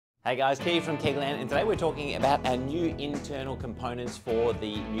Hey guys, Keith from KegLand, and today we're talking about our new internal components for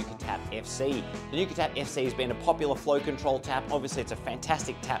the Nukatap FC. The Nukatap FC has been a popular flow control tap. Obviously it's a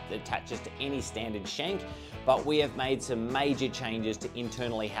fantastic tap that attaches to any standard shank, but we have made some major changes to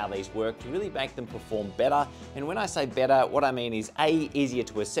internally how these work to really make them perform better. And when I say better, what I mean is A, easier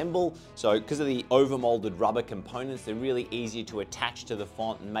to assemble. So because of the overmolded rubber components, they're really easier to attach to the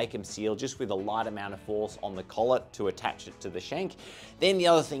font and make them seal just with a light amount of force on the collet to attach it to the shank. Then the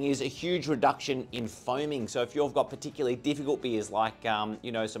other thing is a huge reduction in foaming. So if you've got particularly difficult beers like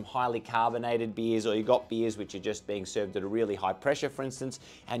some highly carbonated beers, or you've got beers which are just being served at a really high pressure, for instance,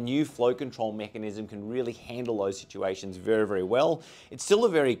 our new flow control mechanism can really handle those situations very, very well. It's still a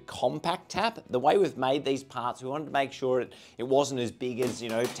very compact tap. The way we've made these parts, we wanted to make sure it wasn't as big as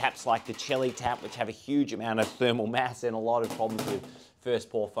taps like the Chelly tap, which have a huge amount of thermal mass and a lot of problems with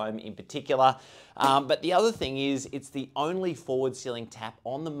first pour foam in particular. But the other thing is it's the only forward sealing tap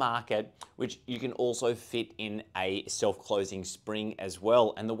on the market which you can also fit in a self-closing spring as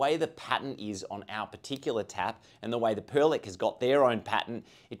well. And the way the pattern is on our particular tap and the way the Perlic has got their own pattern,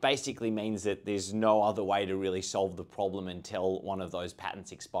 it basically means that there's no other way to really solve the problem until one of those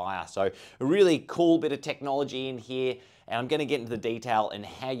patents expire. So a really cool bit of technology in here. And I'm going to get into the detail and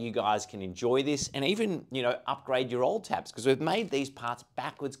how you guys can enjoy this and even, upgrade your old taps, because we've made these parts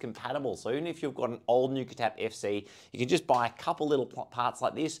backwards compatible. So even if you've got an old Nukatap FC, you can just buy a couple little parts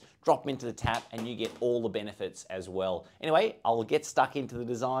like this, drop them into the tap, and you get all the benefits as well. Anyway, I'll get stuck into the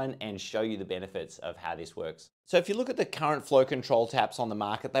design and show you the benefits of how this works. So if you look at the current flow control taps on the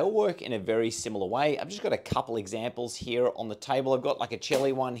market, they all work in a very similar way. I've just got a couple examples here on the table. I've got like a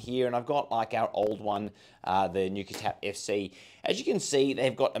Chelly one here, and I've got like our old one, the Nukatap FC. As you can see,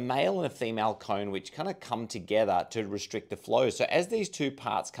 they've got a male and a female cone which kind of come together to restrict the flow. So as these two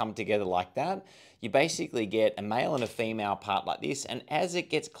parts come together like that, you basically get a male and a female part like this, and as it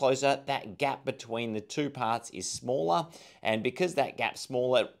gets closer, that gap between the two parts is smaller, and because that gap's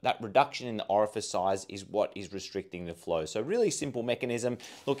smaller, that reduction in the orifice size is what is restricting the flow. So really simple mechanism.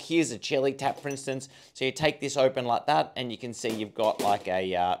 Look, here's a Chelly tap, for instance. So you take this open like that, and you can see you've got like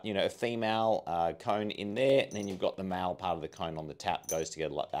a female cone in there, and then you've got the male part of the cone on the tap goes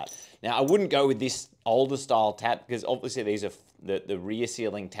together like that. Now, I wouldn't go with this older style tap because obviously these are the rear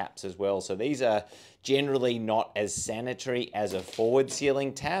sealing taps as well. So these are generally not as sanitary as a forward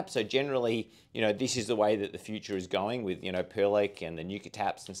sealing tap. So generally, this is the way that the future is going with, Perlic and the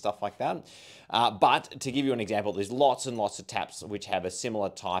Nukataps and stuff like that. But to give you an example, there's lots and lots of taps which have a similar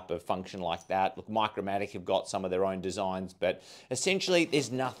type of function like that. Look, Micromatic have got some of their own designs, but essentially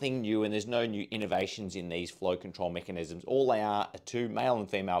there's nothing new and there's no new innovations in these flow control mechanisms. All they are two male and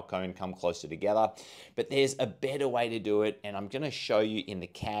female cone come closer together, but there's a better way to do it, and I'm going to show you in the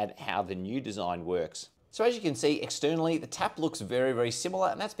CAD how the new design works. So as you can see externally, the tap looks very, very similar,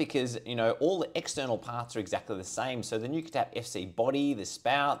 and that's because, all the external parts are exactly the same. So the Nukatap FC body, the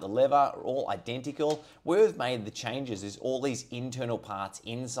spout, the lever are all identical. Where we've made the changes is all these internal parts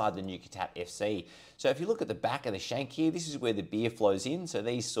inside the Nukatap FC. So if you look at the back of the shank here, this is where the beer flows in. So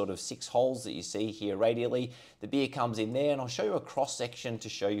these sort of 6 holes that you see here radially, the beer comes in there, and I'll show you a cross section to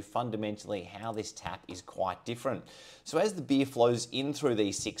show you fundamentally how this tap is quite different. So as the beer flows in through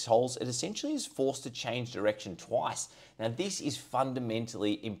these 6 holes, it essentially is forced to change direction twice. Now this is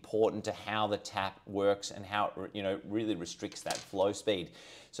fundamentally important to how the tap works and how it really restricts that flow speed.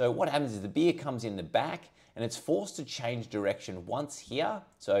 So what happens is the beer comes in the back and it's forced to change direction once here,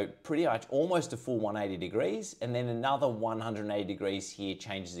 so pretty much almost a full 180 degrees, and then another 180 degrees here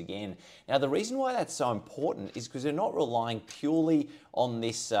changes again. Now the reason why that's so important is because they're not relying purely on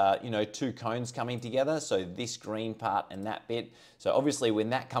this, 2 cones coming together, so this green part and that bit. So obviously when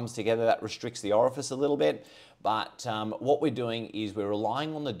that comes together, that restricts the orifice a little bit. But what we're doing is we're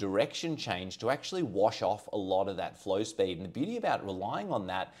relying on the direction change to actually wash off a lot of that flow speed. And the beauty about relying on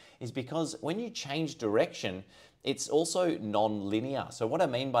that is because when you change direction, it's also non-linear. So what I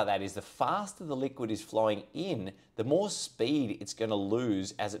mean by that is the faster the liquid is flowing in, the more speed it's going to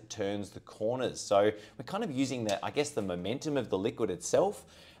lose as it turns the corners. So we're kind of using the momentum of the liquid itself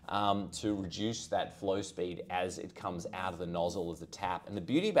to reduce that flow speed as it comes out of the nozzle of the tap. And the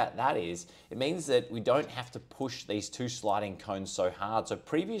beauty about that is it means that we don't have to push these 2 sliding cones so hard. So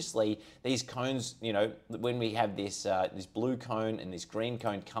previously these cones, when we have this blue cone and this green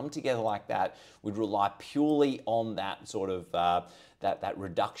cone come together like that, we'd rely purely on that sort of that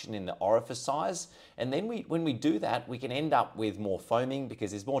reduction in the orifice size. And then when we do that, we can end up with more foaming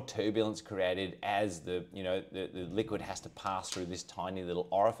because there's more turbulence created as the liquid has to pass through this tiny little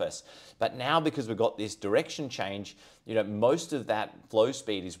orifice. But now because we've got this direction change, most of that flow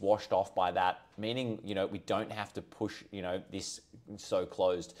speed is washed off by that meaning, you know, we don't have to push, you know, this so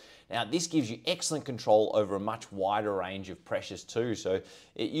closed. Now, this gives you excellent control over a much wider range of pressures too. So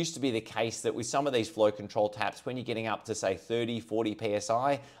it used to be the case that with some of these flow control taps, when you're getting up to say 30, 40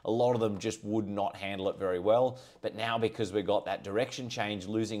 PSI, a lot of them just would not handle it very well. But now, because we've got that direction change,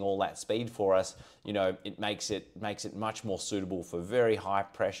 losing all that speed for us, you know, it makes it much more suitable for very high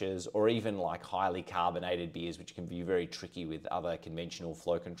pressures, or even like highly carbonated beers, which can be very tricky with other conventional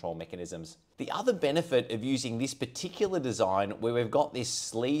flow control mechanisms. The other benefit of using this particular design, where we've got this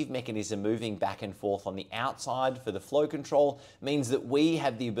sleeve mechanism moving back and forth on the outside for the flow control, means that we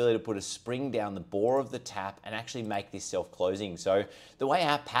have the ability to put a spring down the bore of the tap and actually make this self-closing. So the way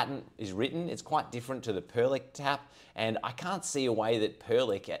our patent is written, it's quite different to the Perlick tap, and I can't see a way that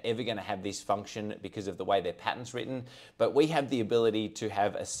Perlick are ever going to have this function because of the way their patent's written, but we have the ability to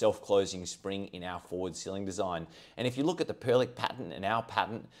have a self-closing spring in our forward sealing design. And if you look at the Perlick patent and our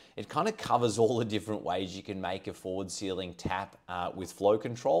patent, it kind of covers all the different ways you can make a forward sealing tap with flow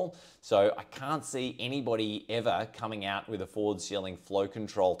control. So I can't see anybody ever coming out with a forward sealing flow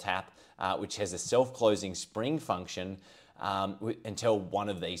control tap which has a self-closing spring function until one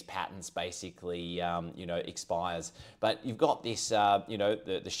of these patents basically, you know, expires. But you've got this, you know,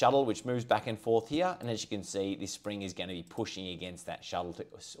 the shuttle which moves back and forth here, and as you can see, this spring is going to be pushing against that shuttle to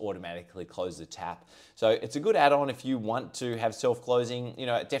automatically close the tap. So it's a good add-on if you want to have self-closing. You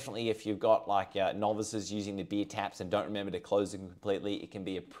know, definitely if you've got like novices using the beer taps and don't remember to close them completely, it can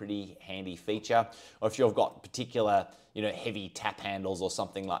be a pretty handy feature. Or if you've got particular, you know, heavy tap handles or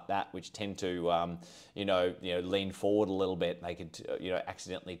something like that, which tend to, you know, lean forward a little bit, they could, you know,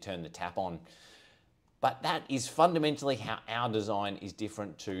 accidentally turn the tap on. But that is fundamentally how our design is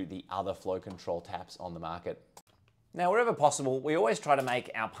different to the other flow control taps on the market. Now, wherever possible, we always try to make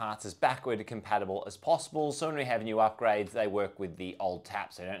our parts as backward compatible as possible. So when we have new upgrades, they work with the old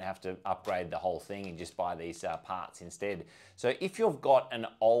taps. So you don't have to upgrade the whole thing and just buy these parts instead. So if you've got an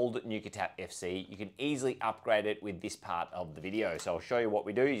old Nukatap FC, you can easily upgrade it with this part of the video. So I'll show you what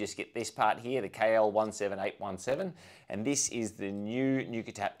we do. You just get this part here, the KL17817, and this is the new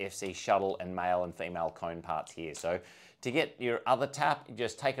Nukatap FC shuttle and male and female cone parts here. So to get your other tap, you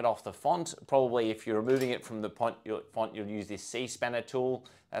just take it off the font. Probably if you're removing it from the font, you'll use this C-spanner tool.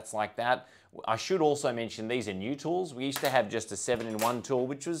 That's like that. I should also mention these are new tools. We used to have just a 7-in-1 tool,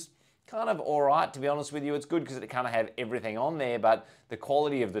 which was kind of all right, to be honest with you. It's good because it kind of had everything on there, but the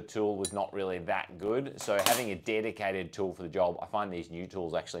quality of the tool was not really that good. So having a dedicated tool for the job, I find these new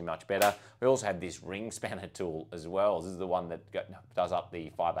tools actually much better. We also have this ring spanner tool as well. This is the one that does up the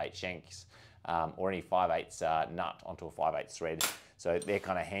 5/8 shanks. Or any 5/8 nut onto a 5/8 thread. So they're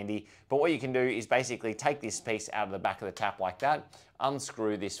kind of handy. But what you can do is basically take this piece out of the back of the tap like that,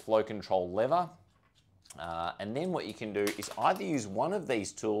 unscrew this flow control lever, and then what you can do is either use one of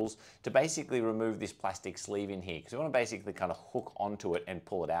these tools to basically remove this plastic sleeve in here, because we want to basically kind of hook onto it and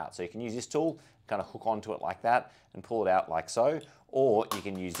pull it out. So you can use this tool, kind of hook onto it like that and pull it out like so, or you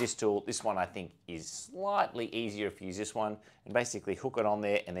can use this tool. This one I think is slightly easier if you use this one, and basically hook it on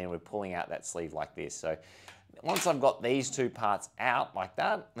there, and then we're pulling out that sleeve like this. So once I've got these two parts out like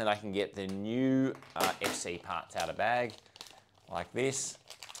that, then I can get the new FC parts out of bag like this.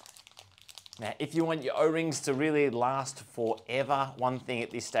 Now, if you want your O-rings to really last forever, one thing at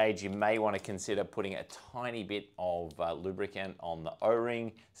this stage, you may want to consider putting a tiny bit of lubricant on the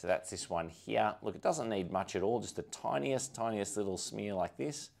O-ring. So that's this one here. Look, it doesn't need much at all, just the tiniest little smear like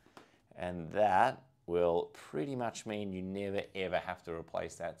this. And that will pretty much mean you never ever have to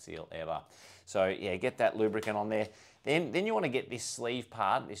replace that seal ever. So yeah, get that lubricant on there. Then you want to get this sleeve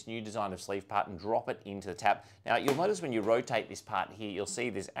part, this new design of sleeve part, and drop it into the tap. Now you'll notice when you rotate this part here, you'll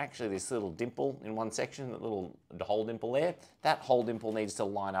see there's actually this little dimple in one section, that little hole dimple there. That hole dimple needs to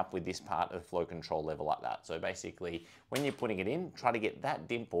line up with this part of the flow control lever like that. So basically, when you're putting it in, try to get that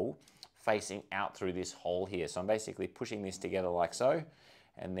dimple facing out through this hole here. So I'm basically pushing this together like so,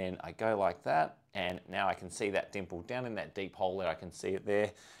 and then I go like that, and now I can see that dimple down in that deep hole there. I can see it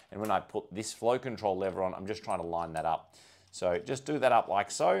there. And when I put this flow control lever on, I'm just trying to line that up. So just do that up like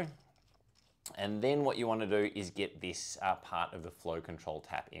so. And then what you want to do is get this part of the flow control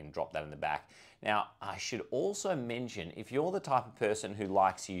tap in, drop that in the back. Now, I should also mention, if you're the type of person who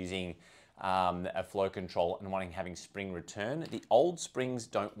likes using a flow control and having spring return, the old springs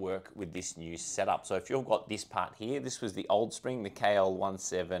don't work with this new setup. So if you've got this part here, this was the old spring, the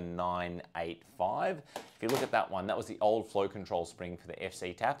KL17985. If you look at that one, that was the old flow control spring for the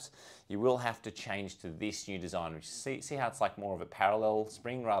FC taps. You will have to change to this new design, which see how it's like more of a parallel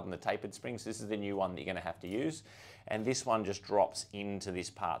spring rather than the tapered spring. So this is the new one that you're going to have to use. And this one just drops into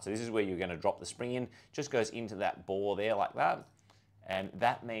this part. So this is where you're going to drop the spring in, just goes into that bore there like that. and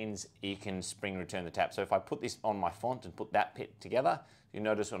that means you can spring return the tap. So if I put this on my font and put that bit together, you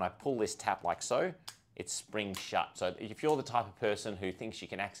notice when I pull this tap like so, it springs shut. So if you're the type of person who thinks you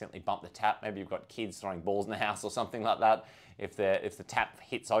can accidentally bump the tap, maybe you've got kids throwing balls in the house or something like that, if the tap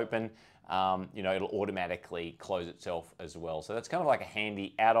hits open, you know, it'll automatically close itself as well. So that's kind of like a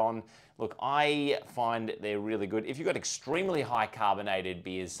handy add-on. Look, I find they're really good. If you've got extremely high carbonated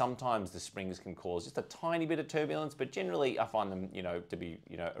beers, sometimes the springs can cause just a tiny bit of turbulence, but generally I find them, you know, to be,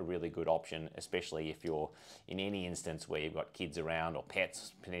 you know, a really good option, especially if you're in any instance where you've got kids around or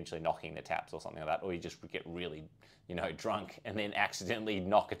pets potentially knocking the taps or something like that, or you just get really, you know, drunk and then accidentally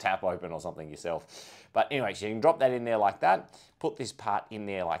knock a tap open or something yourself. But anyway, so you can drop that in there like that, put this part in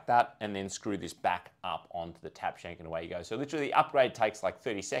there like that, and then screw this back up onto the tap shank and away you go. So literally the upgrade takes like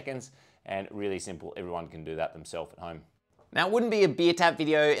 30 seconds and really simple. Everyone can do that themselves at home. Now, it wouldn't be a beer tap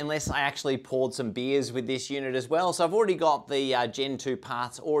video unless I actually poured some beers with this unit as well. So I've already got the Gen 2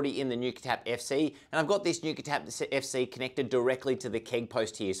 parts already in the Nukatap FC, and I've got this Nukatap FC connected directly to the keg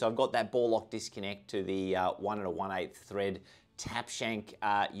post here. So I've got that ball lock disconnect to the 1 1/8 thread tap shank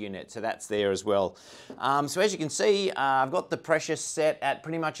unit, so that's there as well. So as you can see, I've got the pressure set at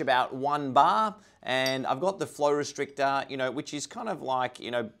pretty much about 1 bar, and I've got the flow restrictor, you know, which is kind of like, you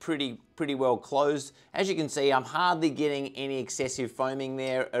know, pretty well closed. As you can see, I'm hardly getting any excessive foaming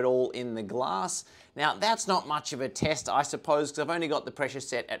there at all in the glass. Now, that's not much of a test, I suppose, because I've only got the pressure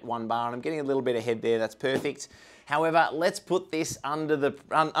set at 1 bar, and I'm getting a little bit ahead there. That's perfect. However, let's put this under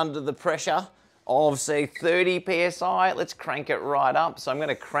the pressure of, say, 30 psi. Let's crank it right up. So I'm going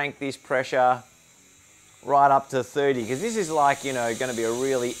to crank this pressure right up to 30, because this is like, you know, going to be a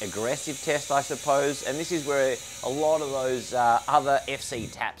really aggressive test, I suppose. And this is where a lot of those other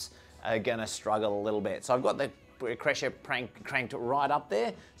FC taps are going to struggle a little bit. So I've got the pressure cranked right up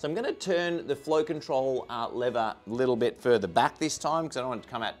there. So I'm going to turn the flow control lever a little bit further back this time, because I don't want it to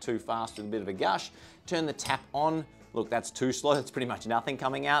come out too fast with a bit of a gush. Turn the tap on. Look, that's too slow. That's pretty much nothing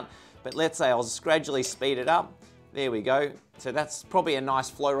coming out. But let's say I'll just gradually speed it up. There we go. So that's probably a nice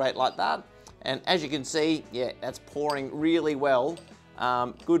flow rate like that. And as you can see, yeah, that's pouring really well.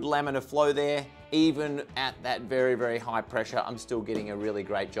 Good laminar flow there. Even at that very high pressure, I'm still getting a really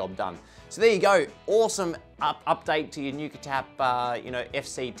great job done. So there you go. Awesome update to your Nukatap, you know,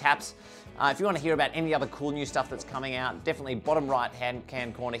 FC taps. If you want to hear about any other cool new stuff that's coming out, definitely bottom right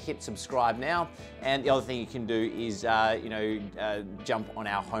hand corner, hit subscribe now. And the other thing you can do is, you know, jump on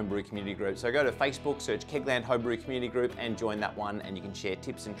our homebrew community group. So go to Facebook, search KegLand Homebrew Community Group and join that one, and you can share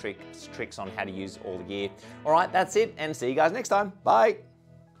tips and tricks on how to use all the gear. All right, that's it, and see you guys next time. Bye.